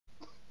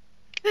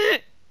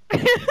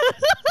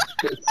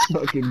It's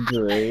fucking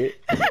great.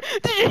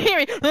 Did you hear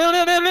me? No,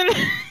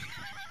 that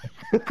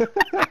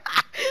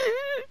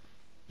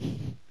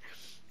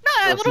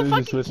As little soon as you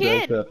fucking switched back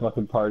kid. to that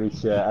fucking party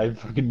chat, I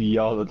fucking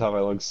yell all the time I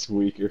like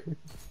squeaker.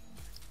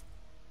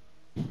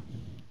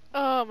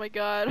 Oh my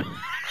god.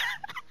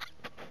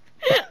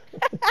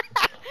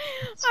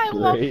 I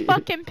love great.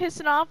 fucking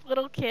pissing off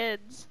little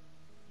kids.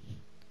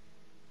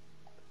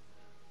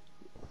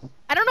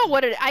 I don't know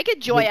what it. I get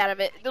joy out of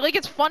it. Like,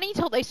 it's funny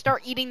till they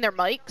start eating their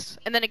mics,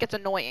 and then it gets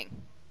annoying.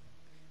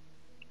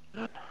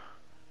 Hey,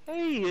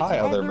 it's Hi,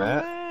 other other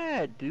Matt.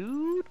 Matt,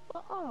 dude.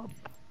 What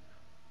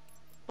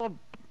up?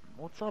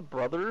 What's up,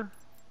 brother?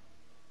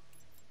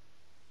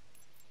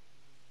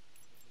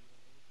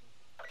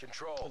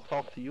 Control. Haven't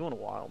talked to you in a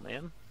while,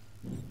 man.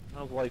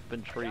 How's life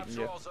been treating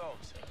Capture you? all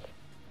zones.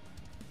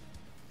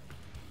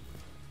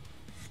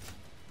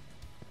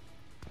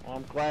 Well,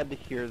 I'm glad to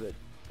hear that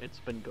it's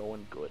been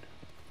going good.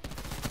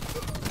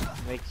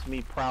 Makes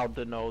me proud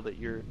to know that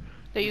They're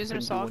you've using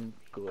been a song. doing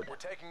good. We're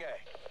taking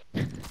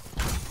A.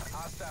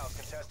 Hostiles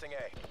contesting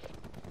A.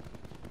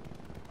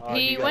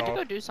 He got went to off-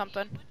 go do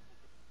something.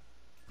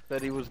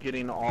 Said he was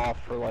getting off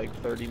for like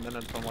 30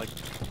 minutes. I'm like,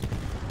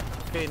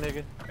 okay,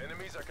 nigga.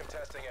 Enemies are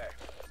contesting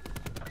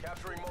A.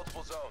 Capturing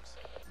multiple zones.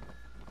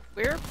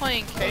 We're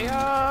playing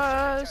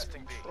Chaos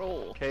Contesting B.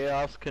 Control.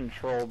 Chaos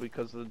control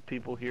because the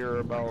people here are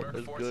about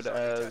as good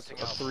as a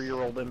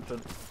 3-year-old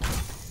infant.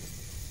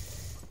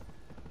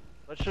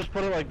 Let's just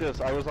put it like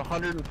this. I was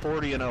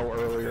 140-0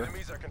 earlier.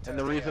 Enemies are contesting And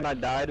the reason A. I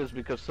died is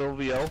because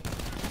Silvio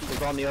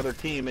was on the other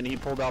team and he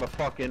pulled out a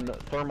fucking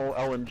thermal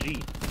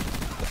LMG.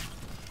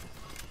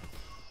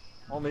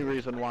 Only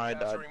reason why I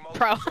died. Capturing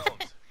multiple Pro.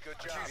 zones. Good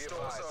job. Be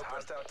advised,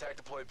 hostile attack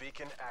deploy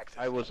beacon active.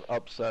 I was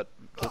upset,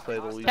 to say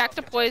the least. Back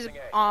deploys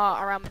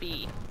around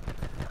B.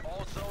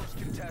 All zones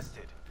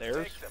contested.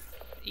 Theirs? Take them.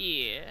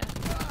 Yeah.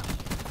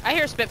 I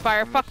hear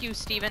Spitfire. Fuck you,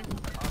 Steven.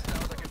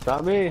 Hostiles are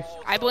Not me.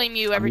 I blame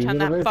you every I'm time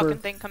using that a Viper.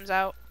 fucking thing comes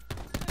out.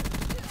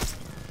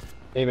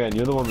 Hey man,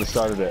 you're the one that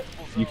started it.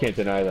 You can't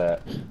deny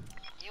that.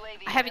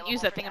 I haven't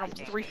used that thing in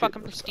almost 3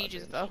 fucking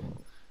prestiges though.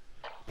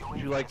 Would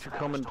you like to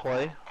come and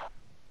play?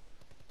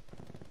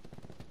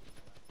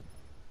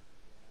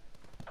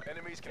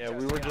 Enemies Yeah,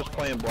 we contesting were just Alpha.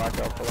 playing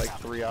Blackout for like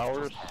 3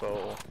 hours,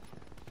 so...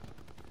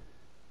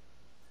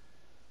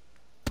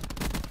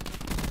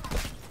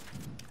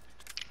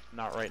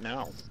 Not right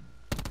now.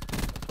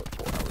 That's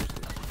what 4 hours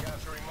is.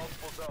 Capturing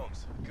multiple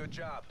zones. Good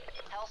job.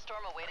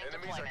 Hellstorm awaiting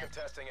Enemies are deployment.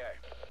 contesting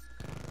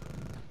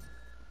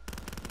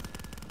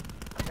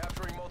A.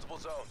 Capturing multiple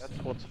zones. That's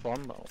what's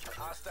fun, though.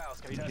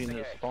 Hostiles Raging contesting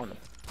is A. fun.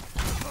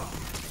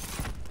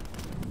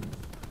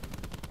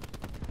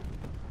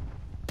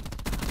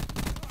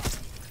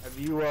 Have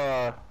you,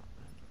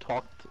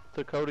 talked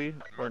to Cody,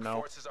 or Merc no?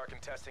 forces are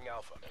contesting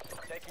Alpha.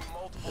 Taking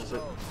multiple Is it-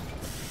 zones.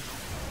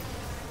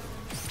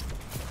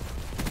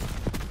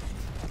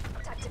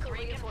 Tactical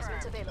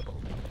reinforcements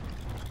available.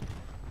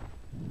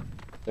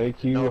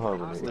 Thank you, No,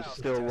 Harmony. it was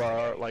still,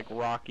 like,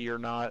 rocky or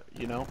not,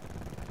 you know?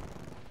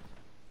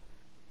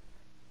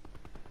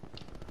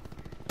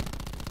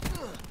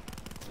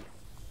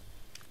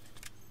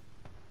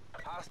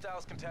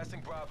 Hostiles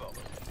contesting Bravo.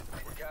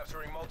 We're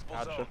capturing multiple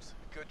Gotcha. zones.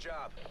 Good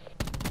job.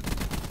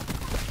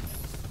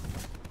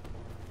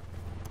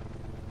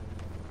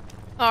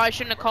 Oh, I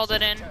shouldn't have called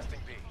it in. Contesting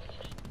B.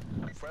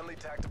 Friendly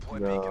tac deploy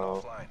No. beacon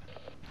offline.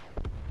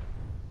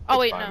 Oh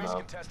wait, Fine, no. no.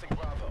 Contesting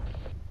Bravo.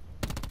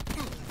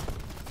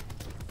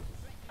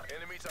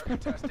 Enemies are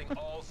contesting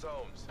all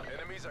zones.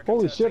 Enemies are Holy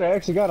contesting shit, I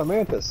actually got a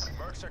Mantis.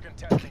 Mercs are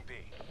contesting B.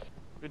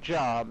 Good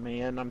job,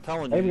 man. I'm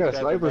telling you. I even these got a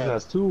guys are sniper's bad.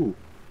 nest too.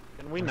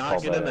 Can we Oh,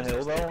 not get in the bad.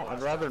 hill, though?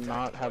 I'd rather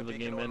not have the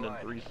game end in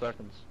 3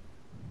 seconds.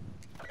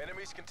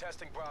 Enemies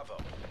contesting Bravo.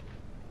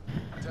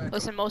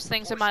 Listen, most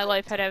things in my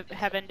life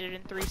have ended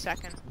in 3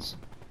 seconds.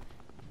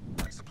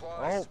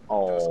 Supplies.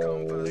 Oh. Just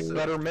come for the Big city.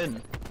 better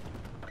men.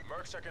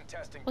 Mercs are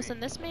contesting B. Listen,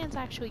 this man's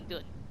actually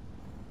good.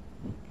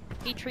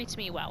 He treats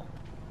me well.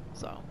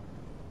 So.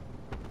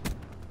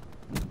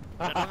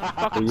 But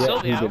Fucking yet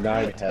Sylvia. he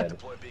denied Tac head.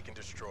 deploy beacon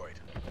destroyed.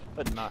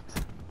 But not.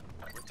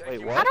 We're Wait,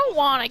 taking what? I don't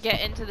want to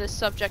get into this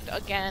subject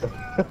again.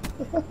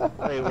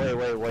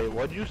 Wait.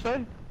 What'd you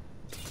say?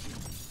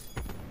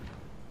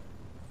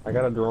 I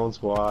got a drone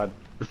squad.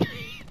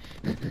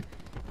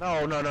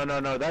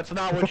 No. That's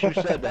not what you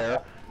said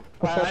there.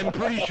 I'm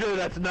pretty sure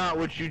that's not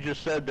what you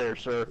just said there,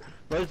 sir.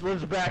 Let's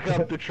back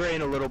up the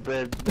train a little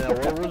bit. Now,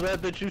 what was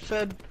that you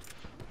said?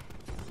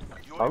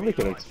 Harmony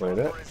can explain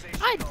it.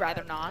 I'd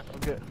rather not.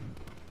 Okay.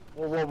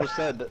 Well, what was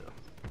said?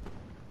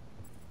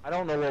 I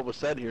don't know what was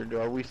said here.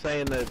 Are we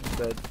saying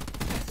that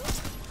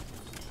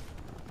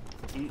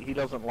he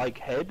doesn't like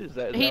head? Is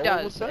that He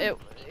what was does. said?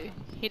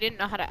 He didn't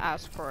know how to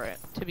ask for it,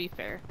 to be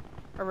fair.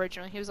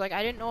 Originally, he was like,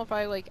 I didn't know if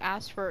I like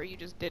asked for it or you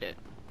just did it.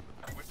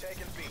 We've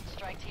taken B.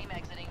 Strike team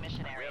exiting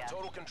mission We area. have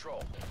total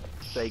control.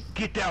 Say,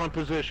 get down in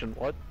position.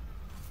 What?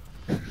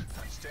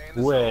 Stay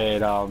in the Wait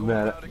zone. a Going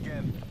minute. out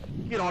again.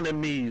 Get on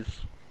them knees.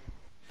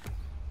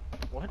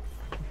 What?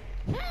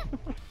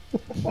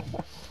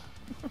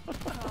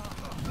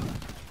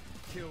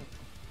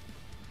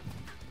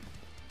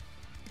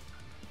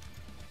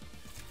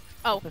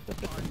 Oh,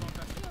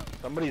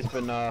 Somebody's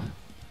been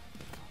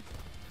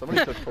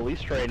somebody took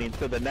police training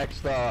to the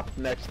next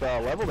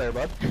level there,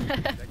 bud.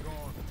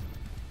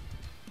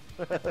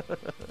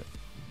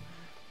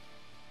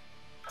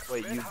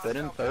 Wait, you've been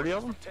in 30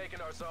 of them?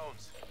 Taking our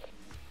zones.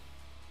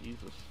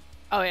 Jesus.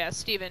 oh yeah,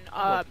 Steven.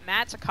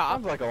 Matt's a cop.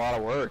 Sounds like a lot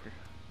of work.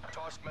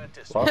 Tosk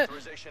Mantis. What?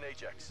 Authorization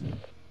Ajax.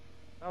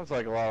 Sounds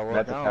like a lot of work.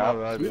 That's a I don't know cop.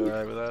 if I'd be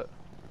alright with that.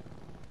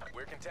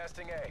 We're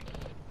contesting A.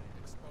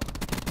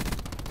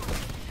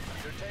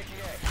 They're taking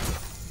A.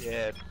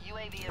 Yeah.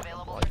 UAV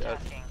available Like for that.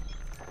 tasking.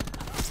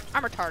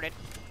 I'm retarded.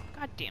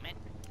 God damn it.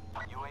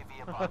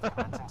 UAV above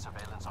commencing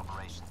surveillance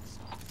operations.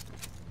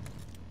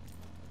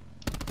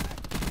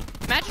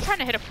 Imagine trying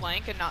to hit a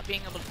flank and not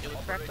being able to do it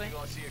correctly. Operating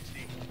on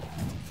CXD.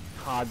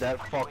 God,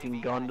 that fucking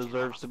gun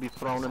deserves to be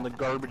thrown in the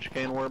garbage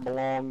can where it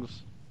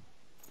belongs.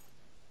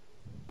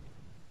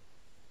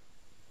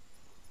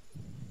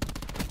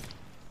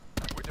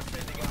 We're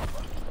defending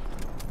Alpha.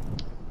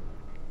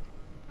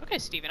 Okay,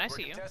 Steven, I We're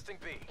see you. contesting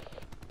B.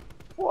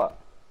 What?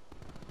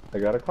 I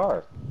got a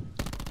car.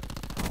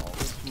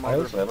 I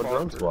also have a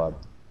drone Motherfucker. squad.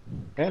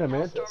 And a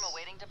mantis. Hellstorm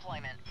awaiting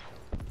deployment.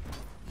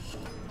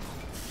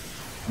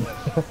 Be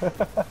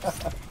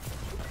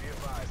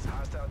advised,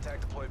 hostile attack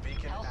deploy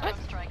beacon.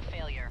 Hellstorm strike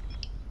failure.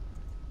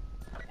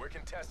 We're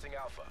contesting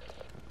Alpha.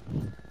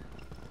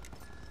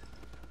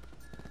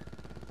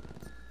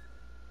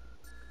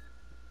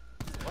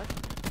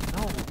 What?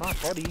 No,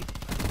 not buddy.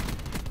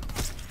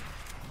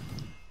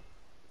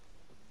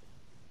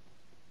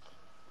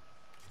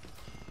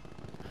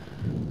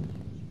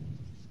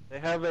 They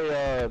have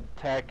a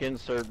tack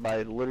insert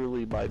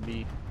literally by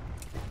B.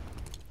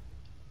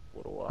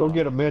 What a while. Go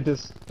get him,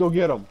 Mantis. Go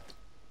get him.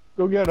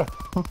 Go get him.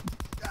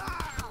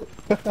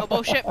 Oh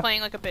bullshit,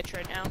 playing like a bitch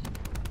right now.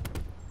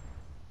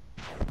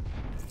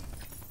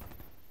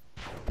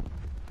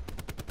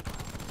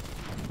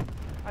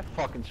 I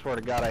fucking swear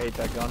to God, I hate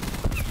that gun.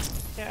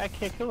 Yeah, I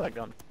can't kill that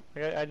gun.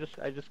 I just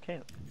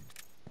can't.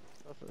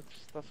 It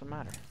just doesn't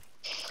matter.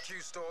 Q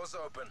stores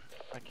open.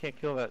 I can't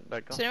kill that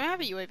gun. So now I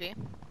have a UAV.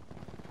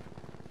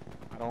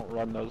 I don't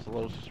run those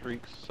low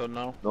streaks, so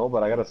no. No,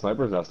 but I got a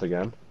sniper's nest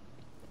again.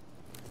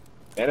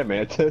 And a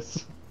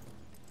mantis.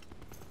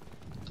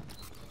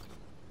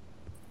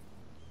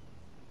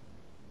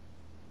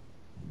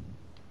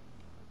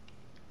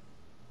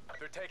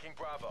 They're taking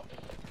Bravo.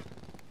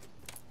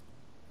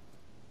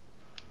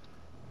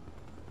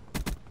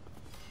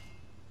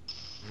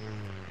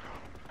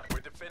 We're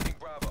defending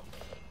Bravo.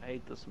 I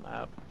hate this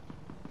map.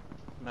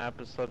 Map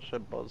is such a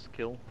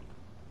buzzkill.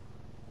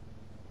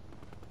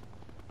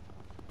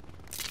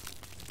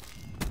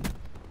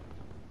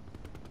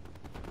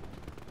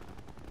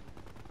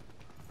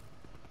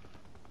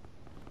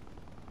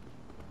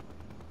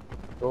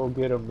 Go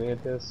get him,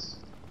 Mantis.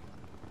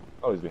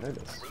 Oh, he's behind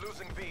us. We're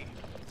losing B.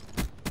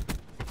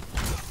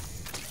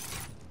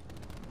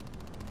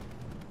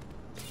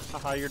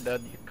 Haha, you're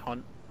dead, you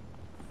cunt.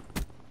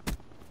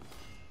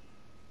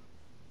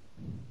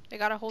 They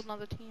gotta hold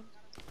another team.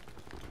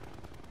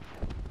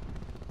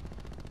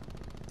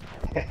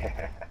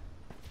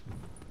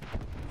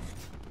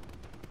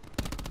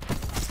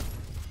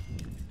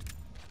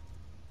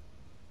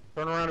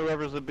 Turn around,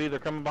 whoever's at B, they're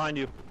coming behind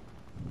you.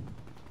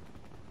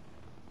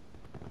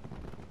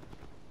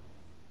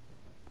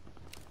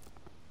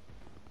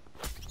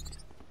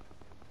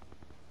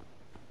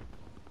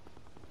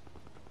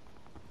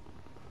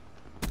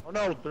 Oh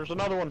no, there's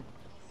another one.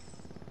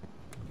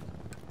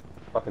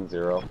 Fucking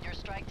zero. Your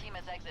strike team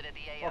has exited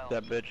the AO. Fuck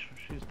that bitch,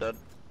 she's dead.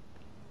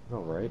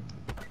 Alright.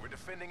 We're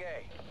defending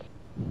A.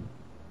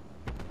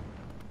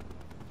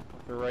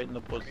 They're right in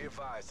the pussy. Be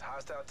advised,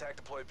 hostile attack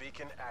deploy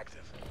beacon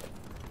active.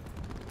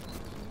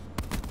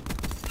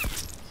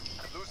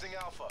 Losing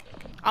Alpha.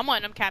 I'm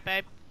letting them cap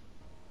A.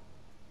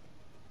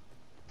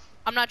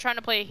 I'm not trying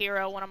to play a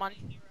hero when I'm on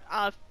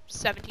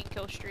 17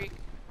 kill streak.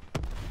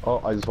 Oh,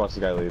 I just watched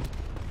the guy leave.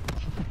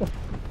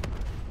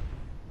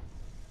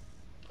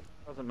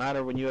 Doesn't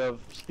matter when you have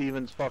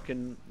Steven's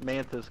fucking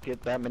Mantis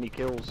get that many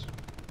kills.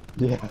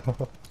 Yeah.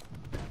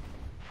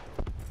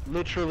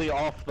 Literally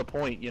off the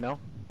point, you know?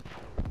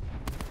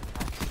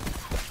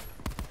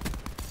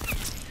 In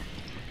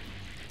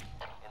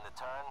the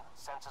turn,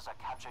 sensors are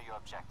capture your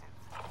objective.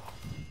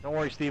 Don't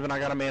worry, Steven, I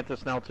got a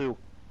Mantis now too.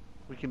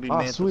 We can be Ah,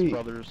 Mantis sweet.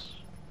 brothers.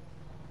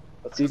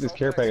 Let's see if this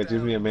care package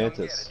gives me a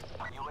mantis.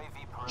 UAV I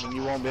perimeter. mean,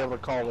 you won't be able to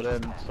call it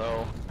in,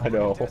 so... I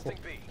know. Testing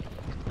B.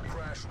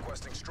 Crash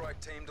requesting strike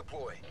team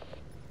deploy.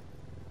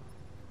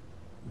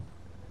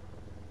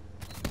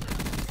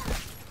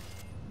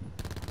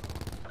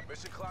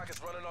 Mission clock is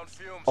running on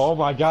fumes. Oh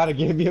my god, it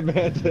gave me a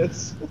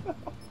mantis.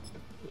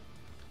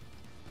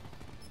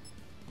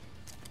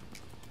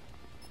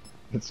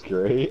 It's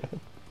great.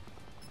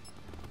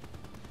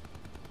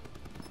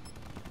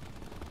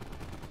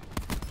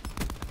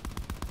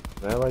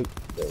 And I like,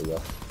 there we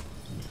go.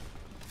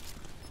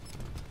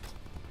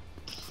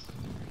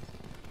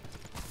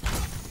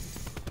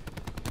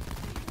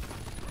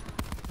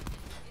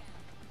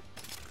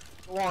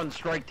 Go on,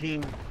 strike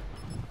team.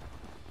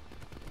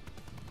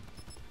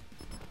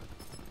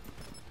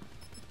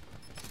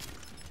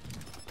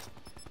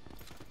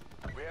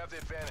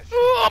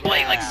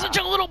 like such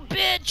a little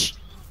bitch.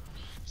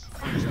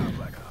 Good job,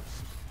 Black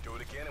Ops. Do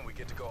it again and we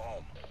get to go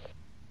home.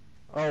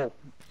 Oh.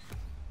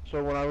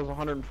 So when I was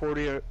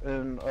 140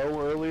 and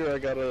earlier, I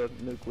got a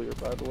nuclear,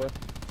 by the way.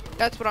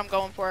 That's what I'm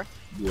going for.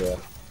 Yeah.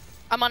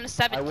 I'm on a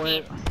 17. I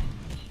went, We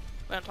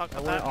don't talk I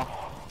about went, that.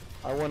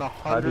 I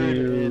went do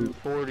you-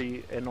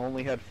 140 and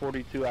only had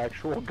 42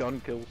 actual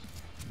gun kills.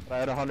 I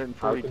had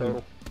 140 How can you-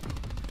 total.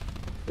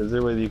 Is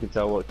there a way that you can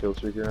tell what kill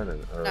streak you're on,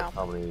 or No.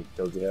 how many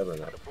kills you have or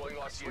not? Deploying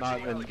RCXD Not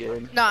in rally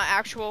game. Not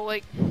actual,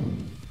 like.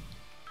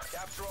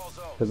 Capture all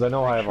zones. Because I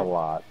know I have a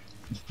lot.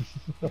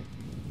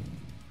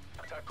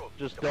 Tackle.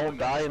 Just don't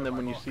die, and then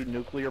when you see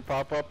nuclear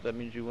pop up, that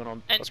means you went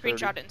on. And a 30.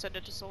 screenshot it and send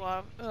it to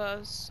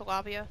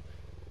Salavia.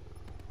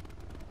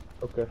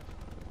 Okay.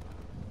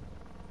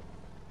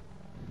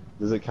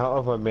 Does it count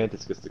if my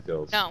Mantis gets the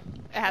kills? No,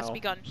 it has to No, be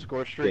gun.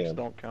 Score streaks Damn.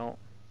 don't count.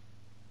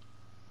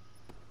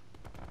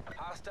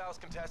 Hostiles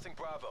contesting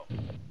Bravo.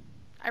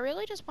 I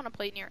really just want to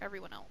play near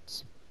everyone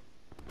else.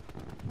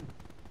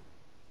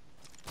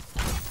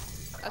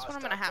 That's what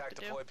I'm gonna have to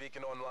do. Deploy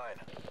beacon online.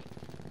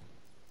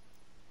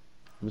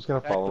 I'm just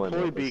gonna follow my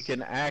Deploy Mantis.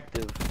 beacon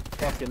active.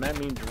 Fucking that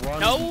means run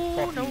No,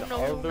 fucking no,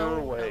 no, other no,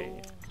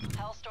 way. no.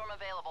 Hellstorm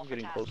available I'm for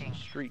getting close tasking. to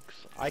streaks.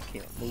 I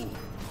can't move.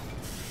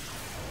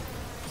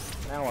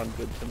 Now I'm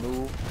good to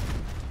move.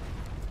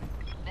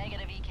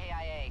 Negative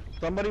EKIA.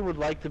 Somebody would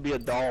like to be a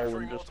doll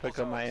and just pick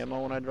up my ammo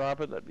when I drop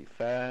it. That'd be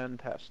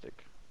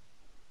fantastic.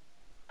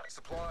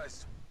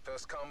 Supplies.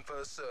 First come,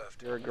 first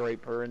served. You're a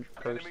great person.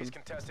 Enemies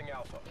contesting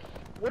Alpha.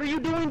 What are you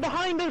doing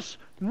behind us?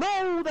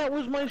 No, that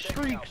was my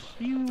streaks.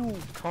 You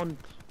cunt.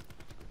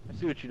 I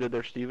see what you did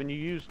there, Steven. You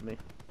used me.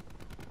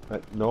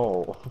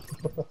 No.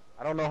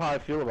 I don't know how I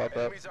feel about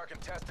that. Enemies are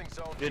contesting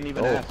zone. Didn't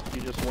even Oh. ask.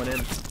 You just went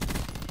in.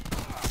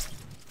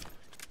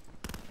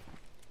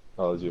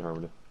 Oh, it's you,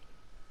 Harmony.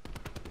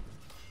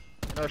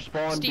 In our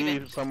spawn B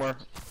Steven. somewhere.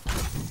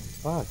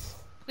 What?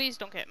 Please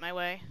don't get in my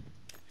way.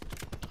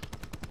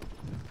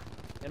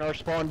 In our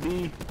spawn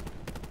B.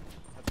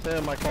 That's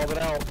him. I called it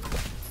out.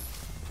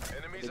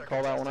 Enemies Did are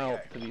call that one contesting out,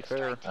 A. to be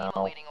fair. Team Ow.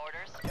 awaiting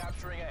orders.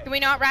 Capturing A. Can we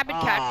not rapid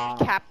Ah.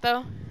 cap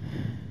though?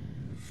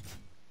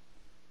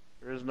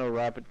 There is no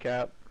rapid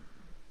cap.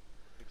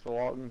 Takes a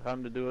long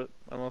time to do it,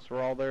 unless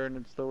we're all there, and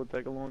it still would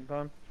take a long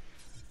time.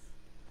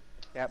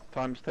 Cap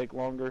times take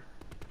longer.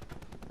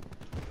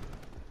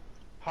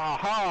 Ha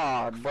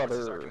ha,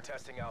 Forces are brother.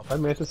 contesting My Alpha.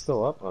 Mantis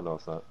still up? Oh no,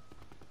 it's not.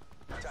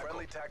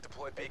 Friendly TAC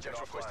deploy beacon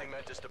requesting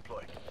Mantis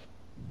deploy.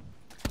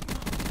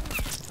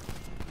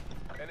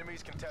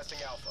 Enemies contesting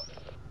Alpha.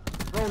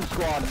 Drone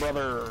squad,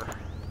 brother.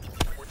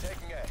 We're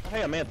taking A.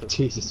 Hey, I'm Mantis.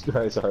 Jesus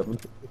Christ, Harmony.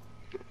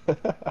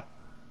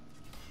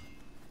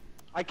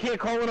 I can't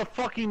call it a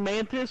fucking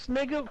Mantis,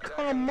 nigga.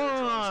 Come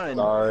on.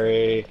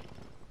 Sorry.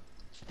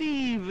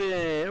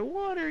 Steven,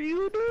 what are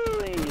you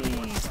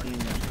doing?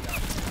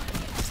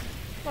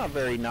 Not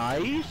very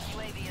nice.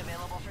 UAV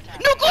available for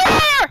tasking.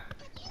 Nuclear!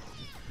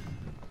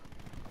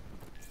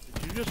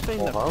 Did you just say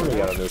Well, Harmony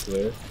got a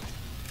nuclear? nuclear.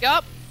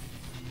 Yup.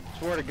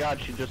 Swear to God,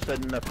 she just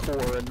said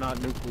nuclear and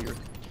not nuclear.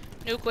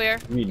 Nuclear.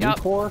 You mean Yup.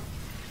 Nucor?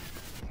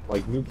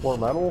 Like Nucor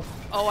metal?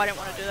 Oh, I didn't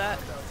want to do that.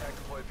 Hostile TAC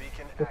deploy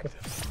beacon active.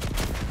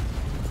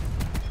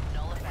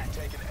 Null effect.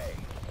 Taking A.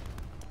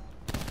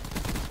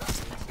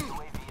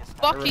 I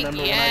Fucking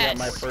remember when I got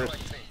my yes.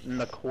 first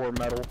nuclear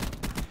medal.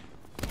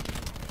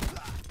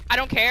 I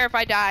don't care if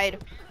I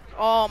died.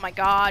 Oh my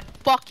god.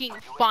 Fucking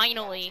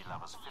finally. That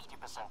was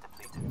 50%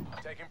 depleted.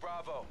 Taking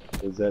Bravo.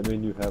 Does that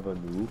mean you have a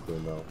nuke or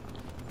no?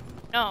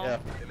 No. Yeah.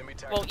 Enemy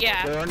TAC Well,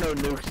 yeah. There are no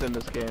nukes in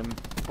this game,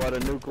 but a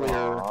nuclear.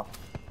 Aw.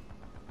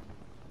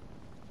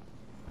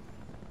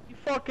 You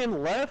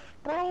fucking left,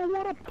 bro?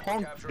 What a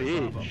punk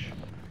Capturing Bravo. bitch.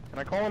 Can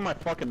I call him my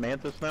fucking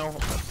Mantis now? I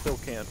still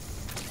can't.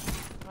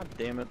 God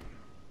damn it.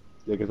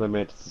 Yeah, because my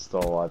Mantis is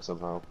still alive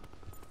somehow.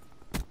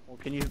 Well,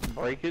 can you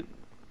break it?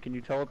 Can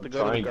you tell it to I'm go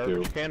to the trying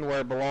garbage to. can where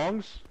it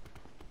belongs?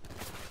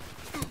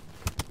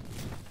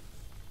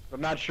 I'm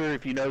not sure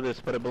if you know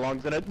this, but it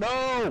belongs in it.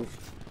 No!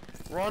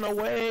 Run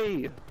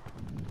away!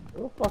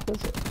 Where the fuck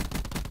is it?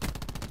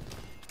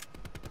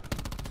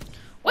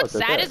 What's Oh,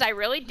 it's sad okay. is I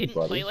really didn't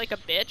buddy. play like a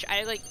bitch.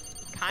 I like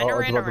kind Oh, of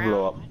it's ran about to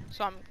blow around.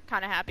 So I'm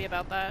kind of happy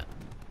about that.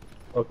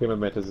 Okay, my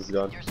Mantis is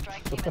gone. Your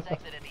strike team has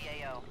exited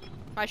the AO.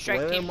 My strike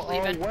Swim team's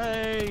leaving.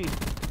 away!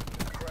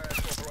 Crash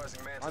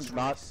authorizing Mantis I'm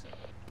not. release.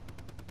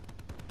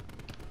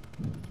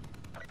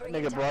 That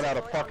nigga brought out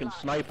a fucking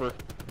sniper.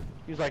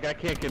 He's like, I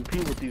can't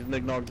compete with these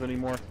nignogs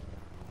anymore.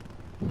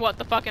 What,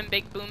 the fucking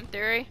big boom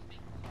theory?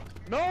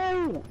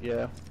 No!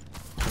 Yeah.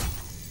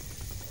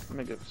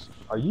 Nigga,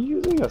 Are you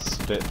using a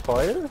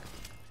Spitfire?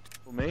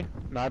 for me?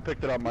 No, I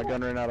picked it up. My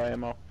gun ran out of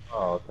ammo.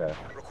 Oh, okay.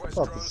 Request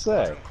About to drones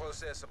say. from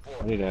close air support.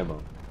 I need ammo.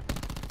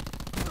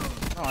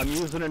 Oh, I'm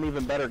using an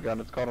even better gun.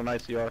 It's called an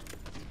ICR.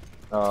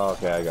 Oh,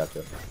 okay, I got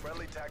you.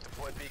 Friendly TAC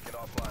deploy beacon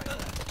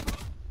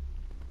offline.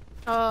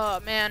 Oh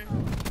man.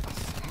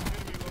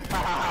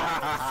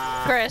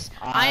 Chris,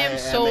 I am am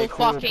so a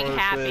cool fucking person.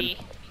 happy.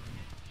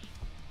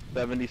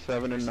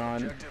 77 and 9.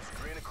 Objectives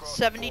green across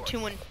the board.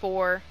 72 and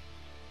 4.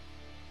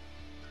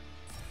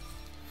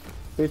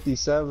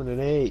 57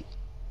 and 8.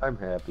 I'm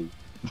happy.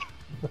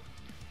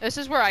 This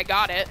is where I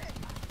got it.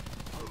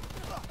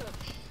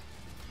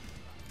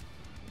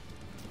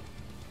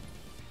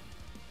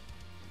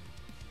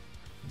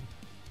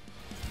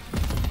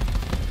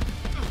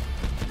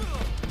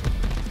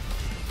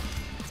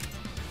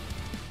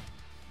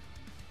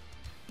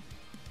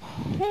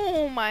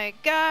 Oh my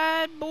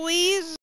god, boys.